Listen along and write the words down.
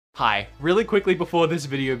Hi, really quickly before this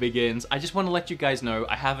video begins, I just want to let you guys know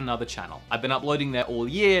I have another channel. I've been uploading there all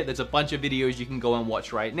year. There's a bunch of videos you can go and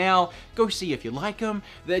watch right now. Go see if you like them.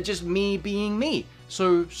 They're just me being me.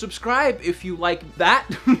 So subscribe if you like that,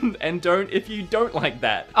 and don't if you don't like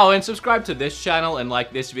that. Oh, and subscribe to this channel and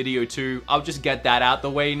like this video too. I'll just get that out the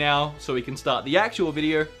way now so we can start the actual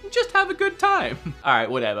video and just have a good time. All right,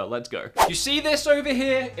 whatever, let's go. You see this over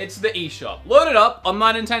here? It's the eShop. Loaded up on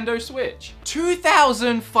my Nintendo Switch.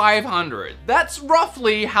 2,500. That's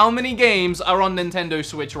roughly how many games are on Nintendo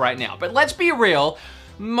Switch right now. But let's be real,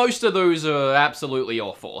 most of those are absolutely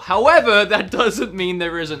awful. However, that doesn't mean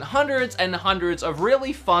there isn't hundreds and hundreds of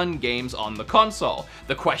really fun games on the console.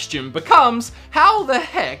 The question becomes, how the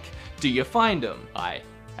heck do you find them? Hi,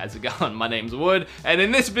 how's it going? My name's Wood, and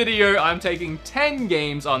in this video, I'm taking 10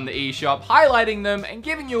 games on the eShop, highlighting them, and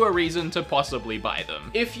giving you a reason to possibly buy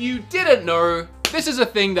them. If you didn't know, this is a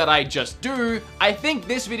thing that I just do. I think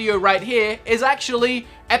this video right here is actually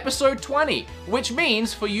episode 20, which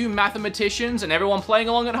means for you mathematicians and everyone playing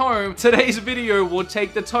along at home, today's video will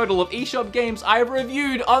take the total of eShop games I've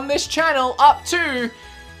reviewed on this channel up to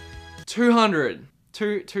 200.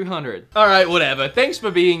 200. All right, whatever. Thanks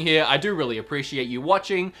for being here. I do really appreciate you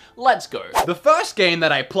watching. Let's go. The first game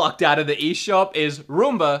that I plucked out of the eShop is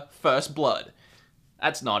Roomba First Blood.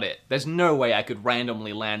 That's not it. There's no way I could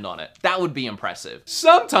randomly land on it. That would be impressive.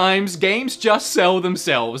 Sometimes games just sell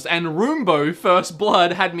themselves, and Roomba First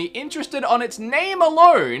Blood had me interested on its name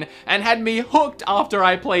alone and had me hooked after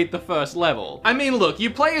I played the first level. I mean, look, you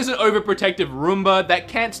play as an overprotective Roomba that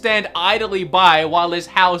can't stand idly by while his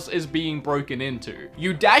house is being broken into.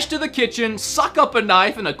 You dash to the kitchen, suck up a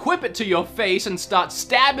knife and equip it to your face and start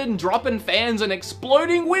stabbing, dropping fans and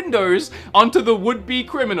exploding windows onto the would-be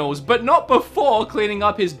criminals, but not before cleaning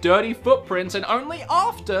up his dirty footprints and only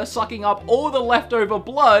after sucking up all the leftover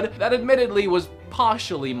blood that admittedly was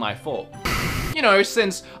partially my fault. You know,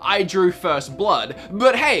 since I drew first blood.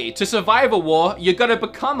 But hey, to survive a war, you gotta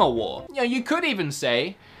become a war. You know, you could even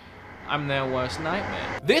say, I'm their worst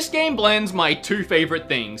nightmare. This game blends my two favorite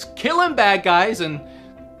things, killing bad guys and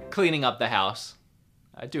cleaning up the house.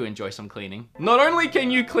 I do enjoy some cleaning. Not only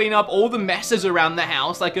can you clean up all the messes around the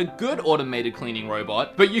house like a good automated cleaning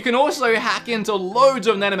robot, but you can also hack into loads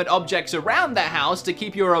of inanimate objects around the house to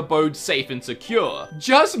keep your abode safe and secure.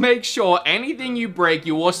 Just make sure anything you break,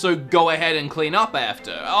 you also go ahead and clean up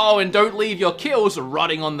after. Oh, and don't leave your kills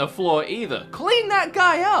rotting on the floor either. Clean that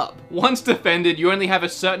guy up. Once defended, you only have a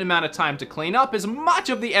certain amount of time to clean up as much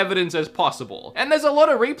of the evidence as possible. And there's a lot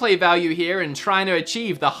of replay value here in trying to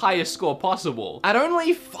achieve the highest score possible. At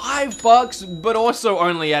only $5, but also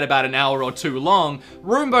only at about an hour or two long,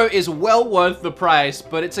 Roomba is well worth the price,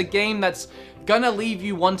 but it's a game that's gonna leave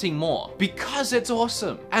you wanting more because it's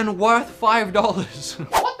awesome and worth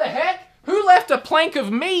 $5. What the heck? Who left a plank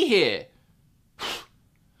of me here?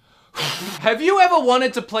 Have you ever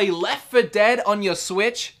wanted to play Left 4 Dead on your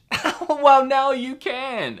Switch? Well, now you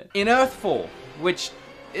can. In Earthfall, which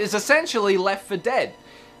is essentially Left 4 Dead,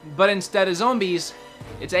 but instead of zombies,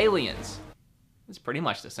 it's aliens. It's pretty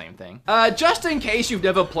much the same thing. Just in case you've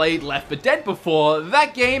never played Left 4 Dead before,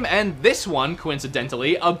 that game and this one,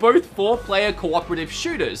 coincidentally, are both 4-player cooperative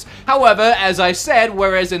shooters. However, as I said,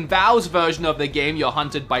 whereas in Valve's version of the game you're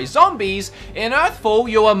hunted by zombies, in Earthfall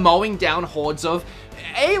you are mowing down hordes of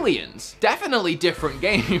aliens. Definitely different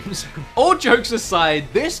games. All jokes aside,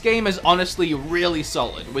 this game is honestly really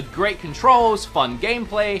solid, with great controls, fun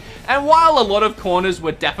gameplay, and while a lot of corners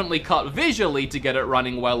were definitely cut visually to get it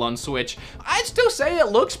running well on Switch, I'd still say it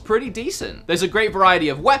looks pretty decent. There's a great variety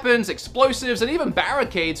of weapons, explosives, and even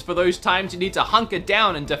barricades for those times you need to hunker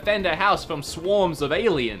down and defend a house from swarms of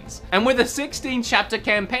aliens. And with a 16-chapter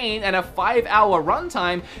campaign and a 5-hour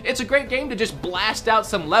runtime, it's a great game to just blast out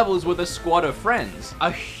some levels with a squad of friends. A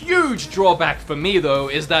huge drawback for me though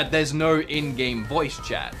is that there's no in-game voice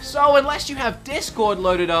chat. So unless you have Discord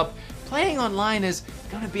loaded up, playing online is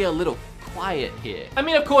gonna be a little quiet here. I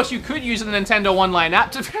mean, of course you could use the Nintendo Online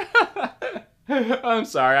app to I'm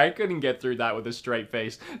sorry, I couldn't get through that with a straight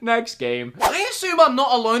face. Next game. I assume I'm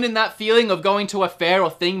not alone in that feeling of going to a fair or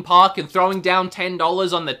theme park and throwing down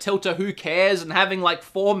 $10 on the tilter who cares and having like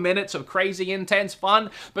 4 minutes of crazy intense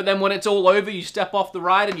fun, but then when it's all over you step off the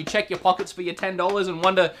ride and you check your pockets for your $10 and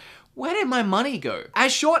wonder, where did my money go?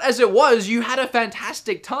 As short as it was, you had a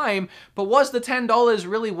fantastic time, but was the $10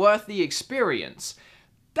 really worth the experience?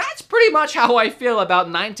 That's pretty much how I feel about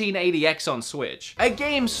 1980X on Switch. A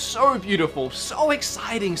game so beautiful, so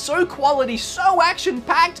exciting, so quality, so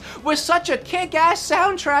action-packed, with such a kick-ass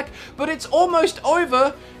soundtrack, but it's almost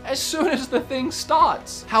over as soon as the thing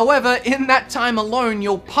starts. However, in that time alone,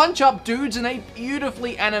 you'll punch up dudes in a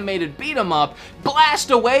beautifully animated beat 'em up, blast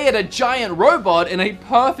away at a giant robot in a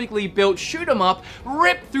perfectly built shoot 'em up,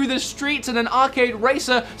 rip through the streets in an arcade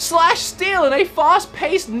racer, slash steel in a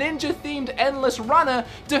fast-paced ninja-themed endless runner,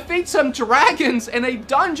 defeat some dragons in a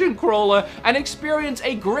dungeon crawler, and experience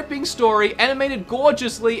a gripping story animated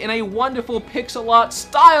gorgeously in a wonderful pixel art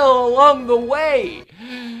style along the way.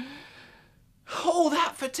 All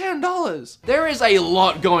that for $10. There is a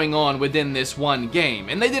lot going on within this one game,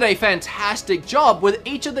 and they did a fantastic job with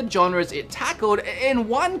each of the genres it tackled in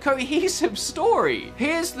one cohesive story.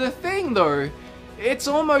 Here's the thing though, it's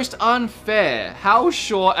almost unfair how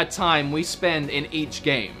short a time we spend in each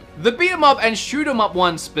game. The beat 'em up and shoot 'em up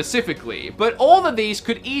ones specifically, but all of these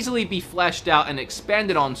could easily be fleshed out and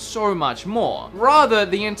expanded on so much more. Rather,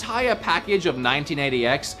 the entire package of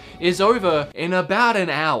 1980X is over in about an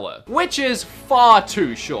hour, which is far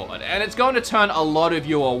too short, and it's going to turn a lot of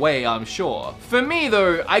you away, I'm sure. For me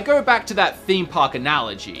though, I go back to that theme park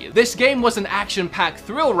analogy. This game was an action-packed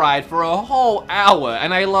thrill ride for a whole hour,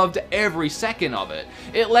 and I loved every second of it.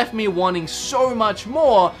 It left me wanting so much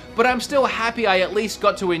more, but I'm still happy I at least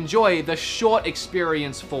got to enjoy the short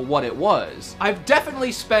experience for what it was. I've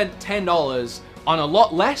definitely spent $10 on a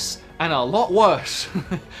lot less and a lot worse.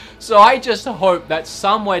 So I just hope that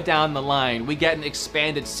somewhere down the line we get an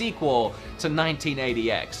expanded sequel to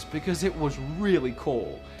 1980X, because it was really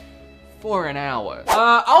cool. For an hour.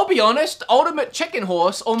 I'll be honest, Ultimate Chicken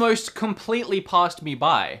Horse almost completely passed me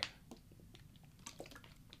by.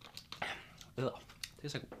 Ugh.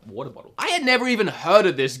 Tastes like a water bottle. I had never even heard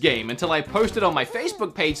of this game until I posted on my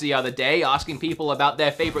Facebook page the other day asking people about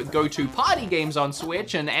their favorite go-to party games on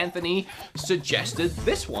Switch, and Anthony suggested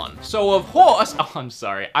this one. So of course, of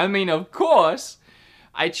course,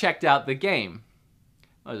 I checked out the game.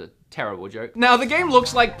 That was a terrible joke. Now, the game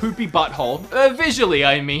looks like poopy butthole. Visually,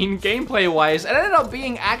 I mean, gameplay-wise, it ended up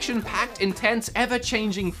being action-packed, intense,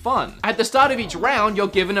 ever-changing fun. At the start of each round, you're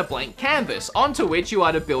given a blank canvas, onto which you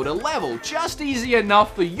are to build a level, just easy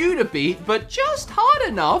enough for you to beat, but just hard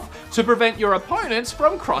enough to prevent your opponents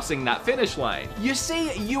from crossing that finish line. You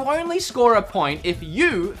see, you only score a point if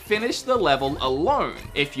you finish the level alone.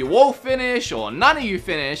 If you all finish, or none of you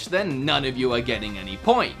finish, then none of you are getting any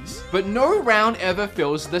points. But no round ever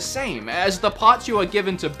feels the same, as the parts you are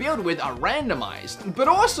given to build with are randomized. But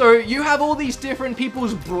also, you have all these different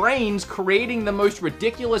people's brains creating the most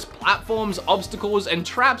ridiculous platforms, obstacles, and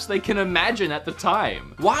traps they can imagine at the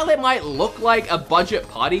time. While it might look like a budget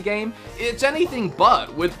party game, it's anything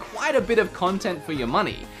but, with quite a bit of content for your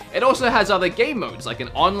money. It also has other game modes, like an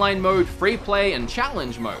online mode, free play, and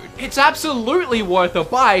challenge mode. It's absolutely worth a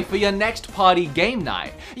buy for your next party game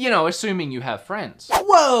night. You know, assuming you have friends.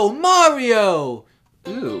 Whoa, Mario!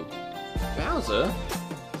 Ooh, Bowser,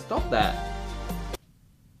 stop that.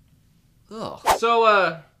 Ugh.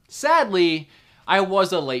 So, sadly, I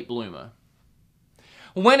was a late bloomer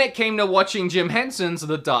when it came to watching Jim Henson's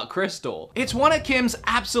The Dark Crystal. It's one of Kim's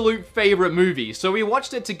absolute favorite movies, so we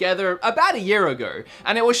watched it together about a year ago,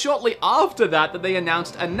 and it was shortly after that that they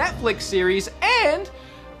announced a Netflix series and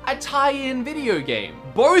a tie-in video game.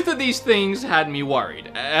 Both of these things had me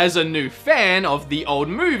worried. As a new fan of the old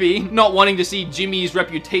movie, not wanting to see Jimmy's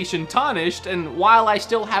reputation tarnished, and while I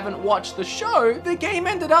still haven't watched the show, the game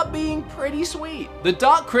ended up being pretty sweet. The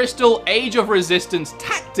Dark Crystal Age of Resistance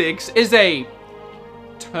Tactics is a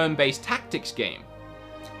turn-based tactics game.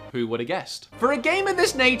 Who would have guessed? For a game of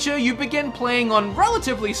this nature, you begin playing on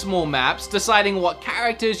relatively small maps, deciding what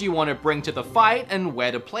characters you want to bring to the fight and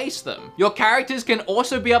where to place them. Your characters can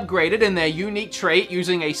also be upgraded in their unique trait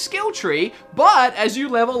using a skill tree, but as you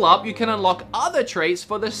level up, you can unlock other traits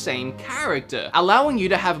for the same character, allowing you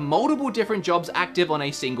to have multiple different jobs active on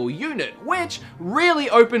a single unit, which really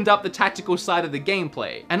opened up the tactical side of the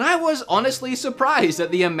gameplay. And I was honestly surprised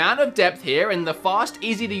at the amount of depth here, and the fast,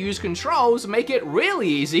 easy to use controls make it really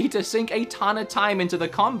easy to sink a ton of time into the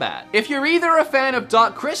combat. If you're either a fan of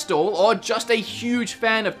Dark Crystal or just a huge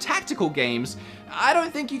fan of tactical games, I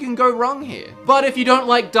don't think you can go wrong here. But if you don't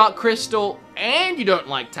like Dark Crystal and you don't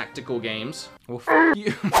like tactical games, well, f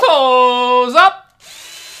you. Toes up!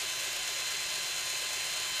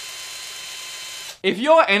 If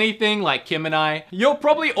you're anything like Kim and I, you're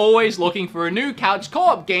probably always looking for a new couch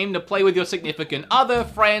co-op game to play with your significant other,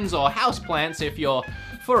 friends, or houseplants if you're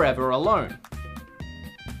forever alone.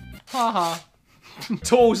 Haha.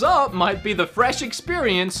 Tools Up might be the fresh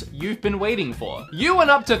experience you've been waiting for. You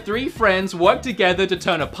and up to 3 friends work together to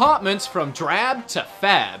turn apartments from drab to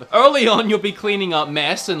fab. Early on, you'll be cleaning up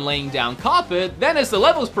mess and laying down carpet. Then as the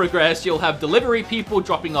levels progress, you'll have delivery people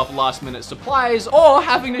dropping off last-minute supplies or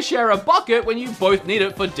having to share a bucket when you both need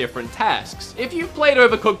it for different tasks. If you've played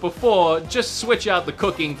Overcooked before, just switch out the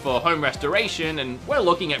cooking for home restoration and we're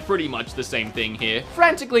looking at pretty much the same thing here.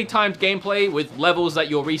 Frantically timed gameplay with levels that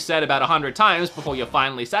you'll reset about 100 times before you're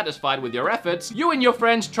finally satisfied with your efforts. You and your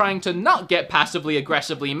friends trying to not get passively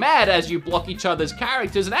aggressively mad as you block each other's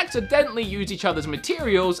characters and accidentally use each other's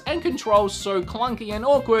materials, and controls so clunky and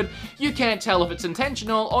awkward you can't tell if it's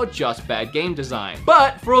intentional or just bad game design.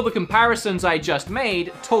 But for all the comparisons I just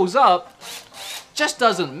made, Tools Up just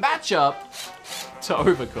doesn't match up to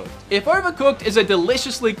Overcooked. If Overcooked is a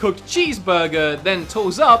deliciously cooked cheeseburger, then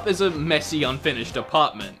Tools Up is a messy, unfinished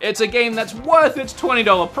apartment. It's a game that's worth its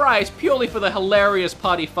 $20 price purely for the hilarious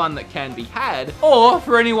party fun that can be had, or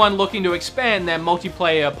for anyone looking to expand their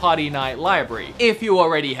multiplayer party night library, if you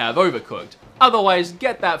already have Overcooked. Otherwise,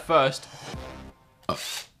 get that first,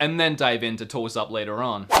 and then dive into Tools Up later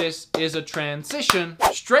on. This is a transition.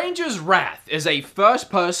 Stranger's Wrath is a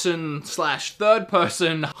first-person /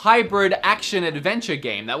 third-person hybrid action-adventure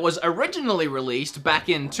game that was originally released back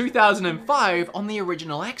in 2005 on the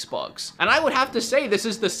original Xbox. And I would have to say this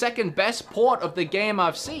is the second best port of the game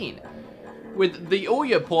I've seen, with the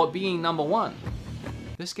Ouya port being #1.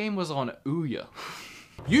 This game was on Ouya.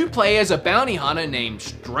 You play as a bounty hunter named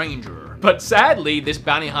Stranger. But sadly, this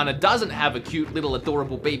bounty hunter doesn't have a cute little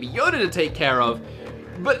adorable baby Yoda to take care of,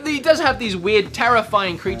 but he does have these weird,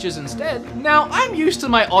 terrifying creatures instead. Now, I'm used to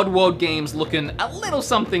my Oddworld games looking a little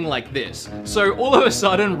something like this. So all of a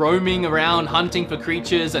sudden, roaming around hunting for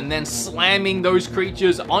creatures and then slamming those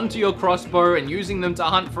creatures onto your crossbow and using them to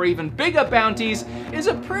hunt for even bigger bounties is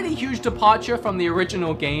a pretty huge departure from the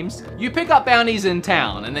original games. You pick up bounties in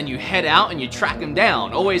town and then you head out and you track them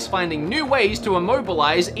down, always finding new ways to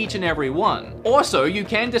immobilize each and every one. Also, you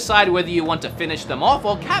can decide whether you want to finish them off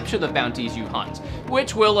or capture the bounties you hunt,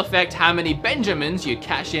 which will affect how many Benjamins you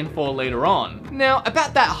cash in for later on. Now,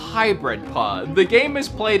 about that hybrid part, the game is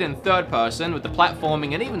played in third person with the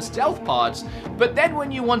platforming and even stealth parts, but then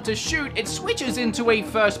when you want to shoot, it switches into a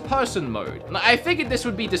first person mode. I figured this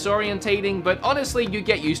would be disorientating, but honestly, you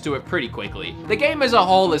get used to it pretty quickly. The game as a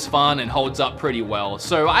whole is fun and holds up pretty well,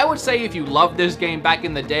 so I would say if you loved this game back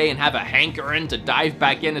in the day and have a hankering to dive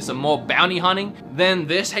back into some more bounty hunting, then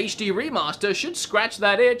this HD remaster should scratch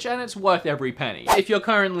that itch and it's worth every penny. If you're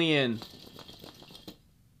currently in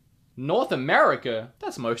North America,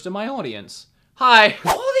 that's most of my audience. Hi.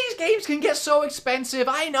 All these games can get so expensive,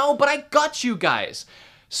 I know, but I got you guys.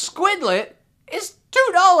 Squidlet is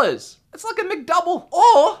 $2. It's like a McDouble.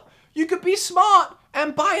 Or you could be smart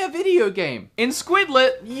and buy a video game. In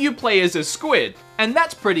Squidlet, you play as a squid, and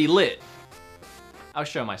that's pretty lit. I'll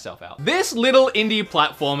show myself out. This little indie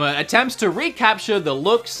platformer attempts to recapture the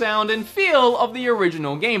look, sound, and feel of the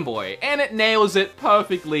original Game Boy, and it nails it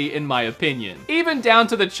perfectly in my opinion. Even down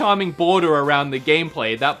to the charming border around the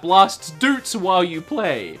gameplay that blasts doots while you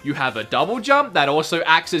play. You have a double jump that also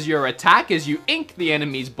acts as your attack as you ink the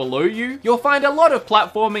enemies below you. You'll find a lot of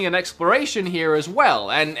platforming and exploration here as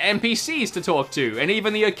well, and NPCs to talk to, and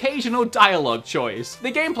even the occasional dialogue choice.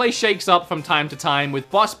 The gameplay shakes up from time to time with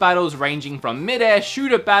boss battles ranging from mid-air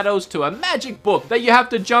shooter battles to a magic book that you have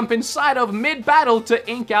to jump inside of mid-battle to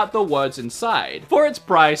ink out the words inside. For its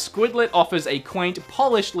price, Squidlet offers a quaint,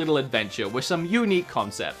 polished little adventure with some unique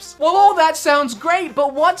concepts. Well, all that sounds great,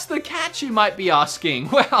 but what's the catch, you might be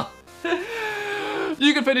asking? Well,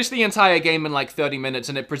 you can finish the entire game in like 30 minutes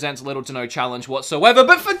and it presents little to no challenge whatsoever,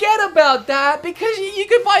 but forget about that because you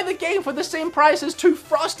could buy the game for the same price as 2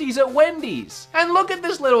 Frosties at Wendy's. And look at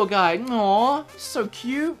this little guy. Aww, so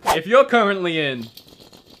cute. If you're currently in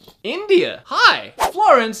India, hi!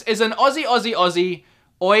 Florence is an Aussie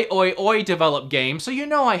oi developed game, so you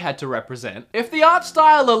know I had to represent. If the art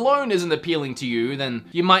style alone isn't appealing to you, then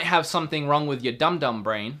you might have something wrong with your dum-dum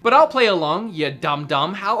brain. But I'll play along, you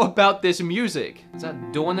dum-dum. How about this music? Is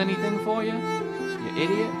that doing anything for you? You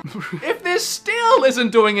idiot. If this still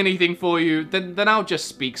isn't doing anything for you, then I'll just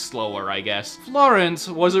speak slower, I guess. Florence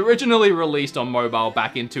was originally released on mobile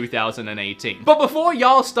back in 2018. But before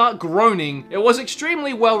y'all start groaning, it was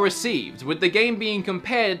extremely well received, with the game being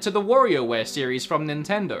compared to the WarioWare series from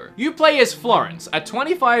Nintendo. You play as Florence, a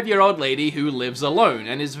 25-year-old lady who lives alone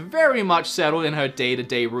and is very much settled in her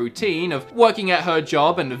day-to-day routine of working at her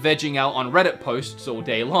job and vegging out on Reddit posts all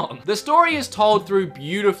day long. The story is told through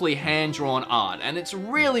beautifully hand-drawn art, and it's it's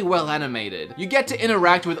really well animated. You get to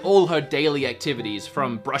interact with all her daily activities,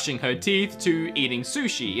 from brushing her teeth to eating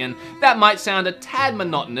sushi, and that might sound a tad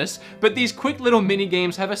monotonous, but these quick little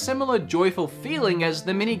minigames have a similar joyful feeling as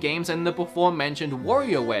the minigames in the before mentioned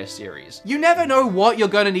WarioWare series. You never know what you're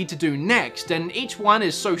gonna need to do next, and each one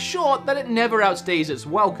is so short that it never outstays its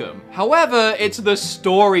welcome. However, it's the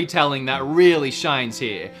storytelling that really shines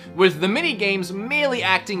here, with the minigames merely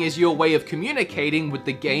acting as your way of communicating with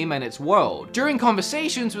the game and its world. During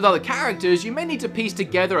conversations with other characters, you may need to piece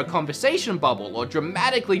together a conversation bubble or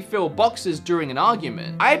dramatically fill boxes during an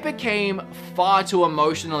argument. I became far too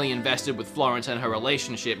emotionally invested with Florence and her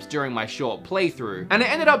relationships during my short playthrough, and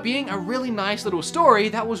it ended up being a really nice little story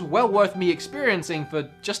that was well worth me experiencing for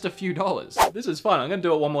just a few dollars. This is fun. I'm gonna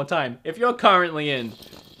do it one more time. If you're currently in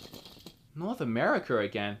North America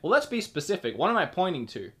again, well, let's be specific. What am I pointing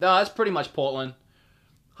to? No, that's pretty much Portland.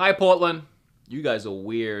 Hi, Portland. You guys are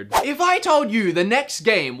weird. If I told you the next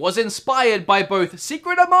game was inspired by both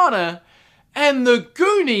Secret of Mana and the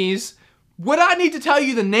Goonies, would I need to tell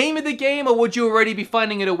you the name of the game, or would you already be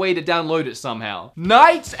finding it a way to download it somehow?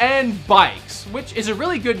 Knights and Bikes, which is a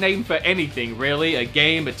really good name for anything, really. A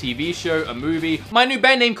game, a TV show, a movie. My new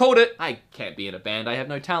band name called it. I can't be in a band, I have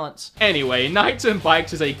no talents. Anyway, Knights and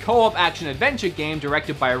Bikes is a co-op action-adventure game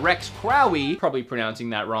directed by Rex Crowley, probably pronouncing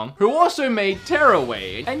that wrong, who also made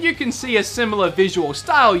Tearaway. And you can see a similar visual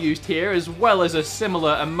style used here, as well as a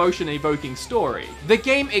similar emotion-evoking story. The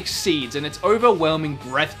game exceeds in its overwhelming,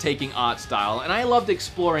 breathtaking art style, and I loved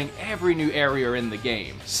exploring every new area in the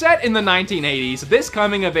game. Set in the 1980s, this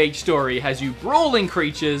coming-of-age story has you brawling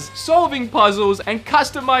creatures, solving puzzles, and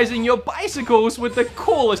customizing your bicycles with the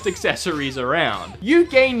coolest accessories around. You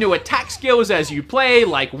gain new attack skills as you play,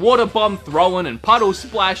 like water bomb throwing and puddle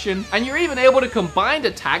splashing, and you're even able to combine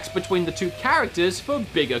attacks between the two characters for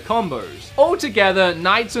bigger combos. Altogether,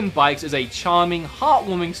 Knights and Bikes is a charming,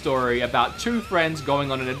 heartwarming story about two friends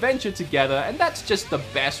going on an adventure together, and that's just the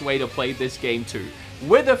best way to play this game too,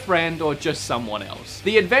 with a friend or just someone else.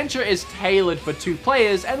 The adventure is tailored for 2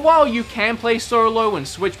 players, and while you can play solo and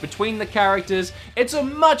switch between the characters, it's a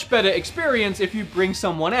much better experience if you bring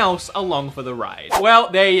someone else along for the ride.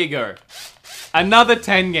 Well, there you go. Another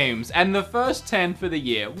 10 games, and the first 10 for the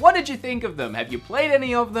year. What did you think of them? Have you played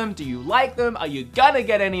any of them? Do you like them? Are you gonna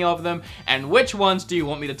get any of them? And which ones do you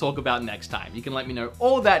want me to talk about next time? You can let me know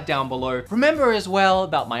all that down below. Remember as well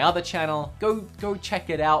about my other channel. Go check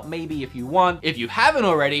it out maybe if you want. If you haven't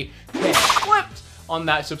already, get flipped on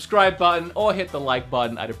that subscribe button or hit the like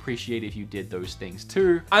button. I'd appreciate if you did those things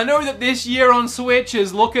too. I know that this year on Switch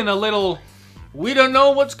is looking a little... we don't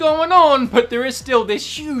know what's going on, but there is still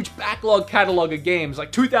this huge backlog catalog of games, like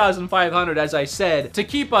 2,500 as I said, to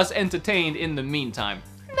keep us entertained in the meantime.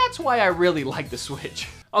 And that's why I really like the Switch.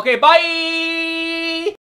 Okay, bye!